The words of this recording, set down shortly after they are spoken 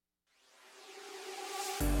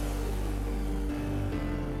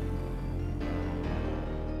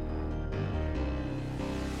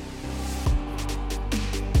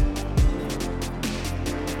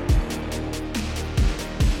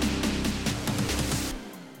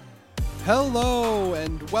Hello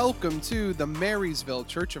and welcome to the Marysville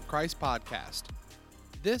Church of Christ podcast.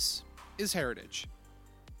 This is Heritage,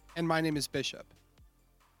 and my name is Bishop.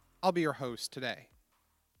 I'll be your host today.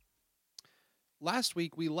 Last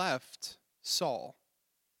week we left Saul,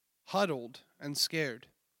 huddled and scared,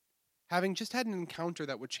 having just had an encounter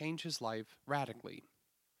that would change his life radically,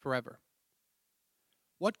 forever.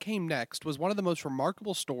 What came next was one of the most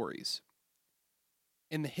remarkable stories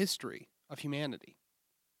in the history of humanity.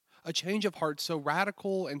 A change of heart so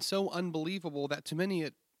radical and so unbelievable that to many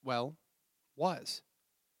it, was.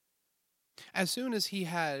 As soon as he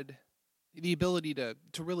had the ability to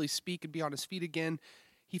really speak and be on his feet again,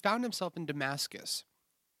 he found himself in Damascus,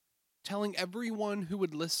 telling everyone who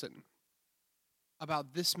would listen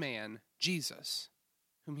about this man, Jesus,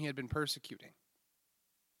 whom he had been persecuting.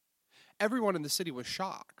 Everyone in the city was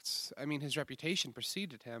shocked. His reputation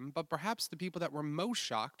preceded him, but perhaps the people that were most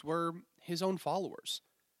shocked were his own followers.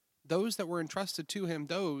 Those that were entrusted to him,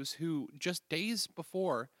 those who just days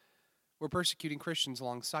before were persecuting Christians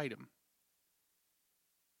alongside him.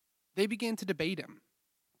 They began to debate him,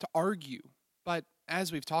 to argue, but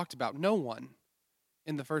as we've talked about, no one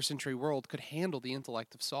in the first century world could handle the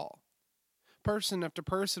intellect of Saul. Person after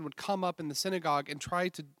person would come up in the synagogue and try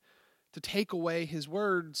to take away his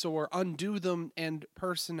words or undo them, and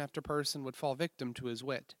person after person would fall victim to his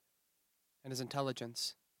wit and his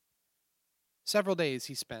intelligence. Several days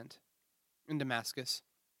he spent in Damascus.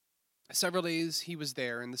 Several days he was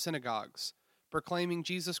there in the synagogues, proclaiming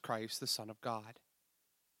Jesus Christ, the Son of God.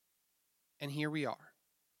 And here we are,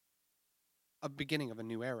 a beginning of a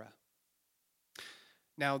new era.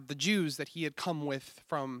 Now, the Jews that he had come with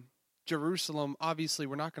from Jerusalem obviously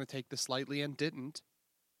were not going to take this lightly and didn't.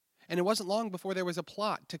 And it wasn't long before there was a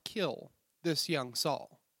plot to kill this young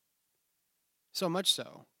Saul. So much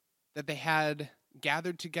so that they had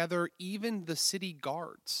gathered together even the city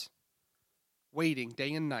guards, waiting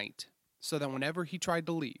day and night, so that whenever he tried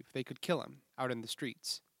to leave, they could kill him out in the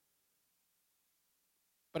streets.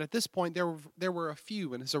 But at this point, there were a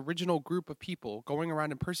few in his original group of people going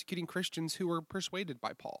around and persecuting Christians who were persuaded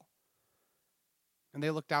by Paul. And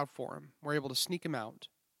they looked out for him, were able to sneak him out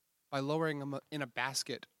by lowering him in a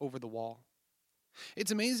basket over the wall.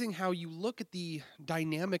 It's amazing how you look at the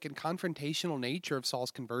dynamic and confrontational nature of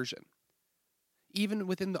Saul's conversion. Even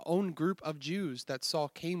within the own group of Jews that Saul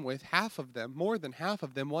came with, half of them, more than half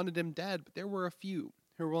of them, wanted him dead, but there were a few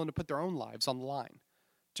who were willing to put their own lives on the line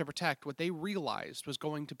to protect what they realized was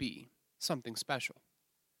going to be something special.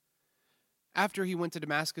 After he went to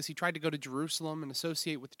Damascus, he tried to go to Jerusalem and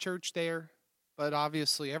associate with the church there, but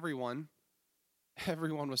obviously everyone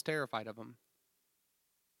was terrified of him.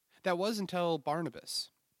 That was until Barnabas,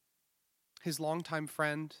 his longtime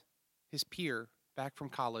friend, his peer back from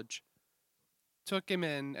college, took him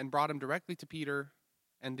in and brought him directly to Peter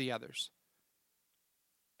and the others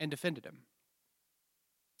and defended him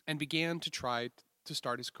and began to try to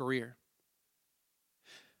start his career.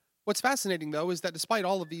 What's fascinating, though, is that despite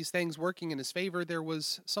all of these things working in his favor, there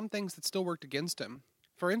was some things that still worked against him.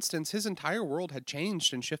 For instance, his entire world had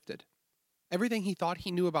changed and shifted. Everything he thought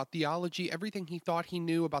he knew about theology, everything he thought he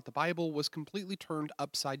knew about the Bible was completely turned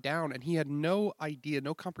upside down, and he had no idea,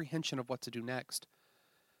 no comprehension of what to do next.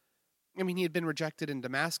 He had been rejected in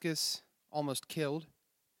Damascus, almost killed.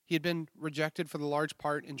 He had been rejected for the large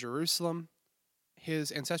part in Jerusalem,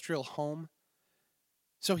 his ancestral home.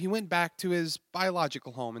 So he went back to his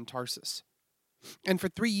biological home in Tarsus. And for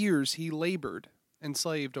 3 years he labored and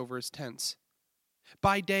slaved over his tents.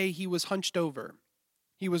 By day he was hunched over.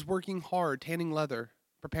 He was working hard, tanning leather,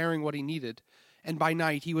 preparing what he needed. And by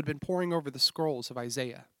night he would have been poring over the scrolls of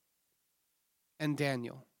Isaiah and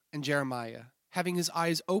Daniel and Jeremiah, having his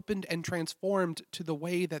eyes opened and transformed to the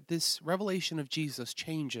way that this revelation of Jesus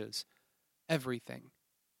changes everything.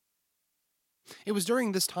 It was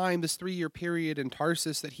during this time, this 3-year period in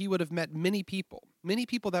Tarsus, that he would have met many people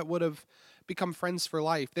that would have become friends for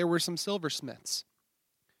life. There were some silversmiths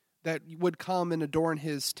that would come and adorn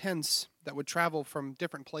his tents that would travel from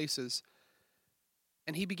different places,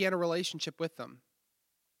 and he began a relationship with them.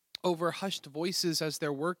 Over hushed voices as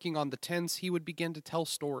they're working on the tents, he would begin to tell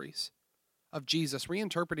stories of Jesus,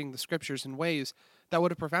 reinterpreting the scriptures in ways that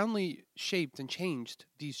would have profoundly shaped and changed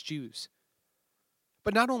these Jews.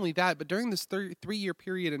 But not only that, but during this 3-year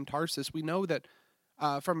period in Tarsus, we know that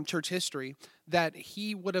from church history that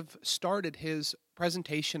he would have started his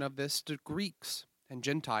presentation of this to Greeks and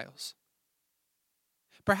Gentiles.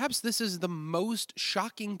 Perhaps this is the most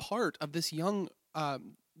shocking part of this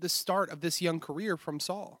the start of this young career from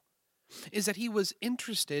Saul. is that he was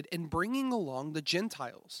interested in bringing along the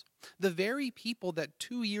Gentiles, the very people that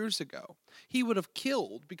 2 years ago he would have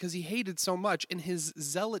killed because he hated so much in his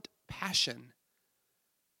zealot passion,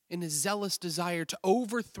 in his zealous desire to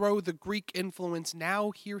overthrow the Greek influence.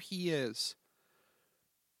 Now here he is,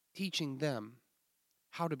 teaching them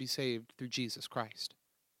how to be saved through Jesus Christ.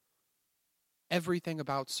 Everything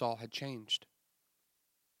about Saul had changed.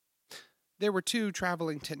 There were two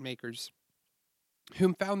traveling tent makers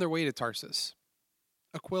whom found their way to Tarsus,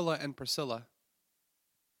 Aquila and Priscilla.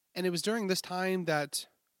 And it was during this time that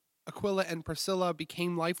Aquila and Priscilla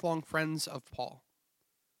became lifelong friends of Paul,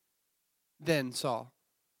 then Saul.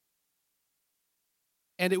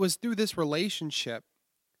 And it was through this relationship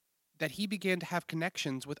that he began to have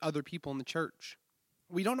connections with other people in the church.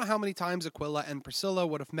 We don't know how many times Aquila and Priscilla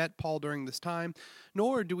would have met Paul during this time,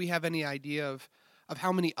 nor do we have any idea of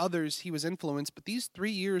how many others he was influenced, but these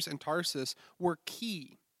 3 years in Tarsus were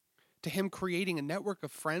key to him creating a network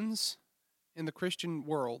of friends in the Christian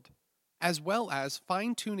world, as well as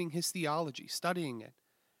fine-tuning his theology, studying it,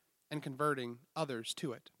 and converting others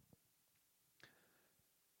to it.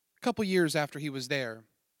 A couple years after he was there,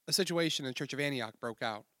 a situation in the Church of Antioch broke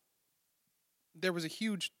out. There was a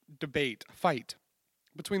huge debate, a fight,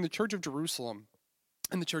 between the Church of Jerusalem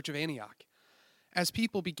and the Church of Antioch, as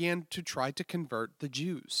people began to try to convert the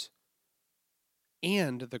Jews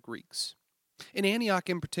and the Greeks. In Antioch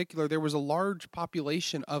in particular, there was a large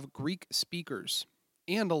population of Greek speakers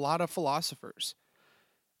and a lot of philosophers.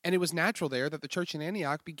 And it was natural there that the church in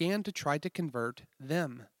Antioch began to try to convert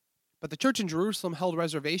them. But the church in Jerusalem held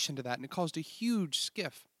reservation to that, and it caused a huge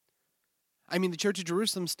skiff. I mean, the church of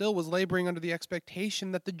Jerusalem still was laboring under the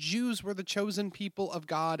expectation that the Jews were the chosen people of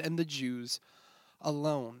God and the Jews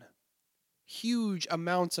alone. Huge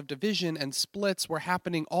amounts of division and splits were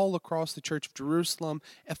happening all across the church of Jerusalem,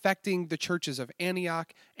 affecting the churches of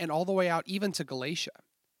Antioch and all the way out even to Galatia.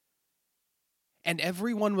 And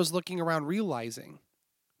everyone was looking around realizing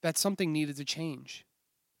that something needed to change.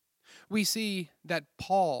 We see that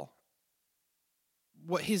Paul,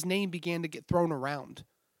 his name began to get thrown around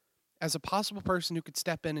as a possible person who could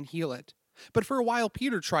step in and heal it. But for a while,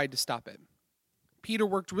 Peter tried to stop it. Peter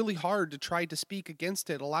worked really hard to try to speak against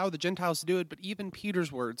it, allow the Gentiles to do it, but even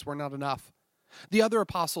Peter's words were not enough. The other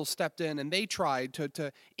apostles stepped in and they tried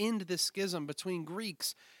to end this schism between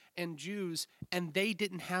Greeks and Jews, and they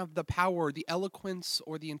didn't have the power, the eloquence,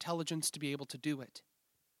 or the intelligence to be able to do it.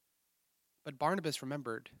 But Barnabas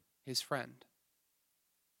remembered his friend,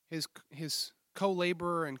 his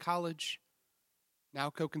co-laborer in college,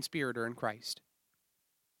 now co-conspirator in Christ.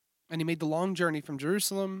 And he made the long journey from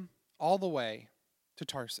Jerusalem all the way to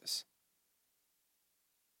Tarsus.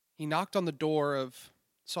 He knocked on the door of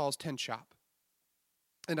Saul's tent shop,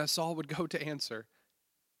 and as Saul would go to answer,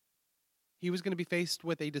 he was going to be faced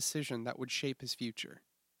with a decision that would shape his future.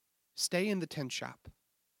 Stay in the tent shop.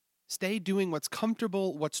 Stay doing what's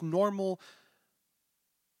comfortable, what's normal,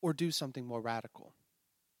 or do something more radical.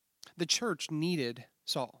 The church needed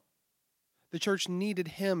Saul. The church needed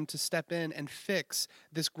him to step in and fix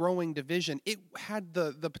this growing division. It had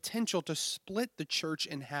the potential to split the church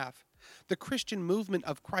in half. The Christian movement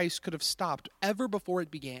of Christ could have stopped ever before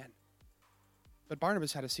it began. But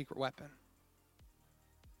Barnabas had a secret weapon.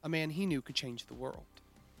 A man he knew could change the world.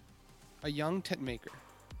 A young tent maker,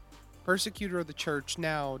 persecutor of the church,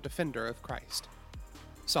 now defender of Christ,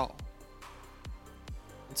 Saul.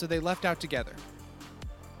 And so they left out together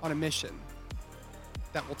on a mission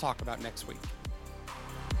that we'll talk about next week.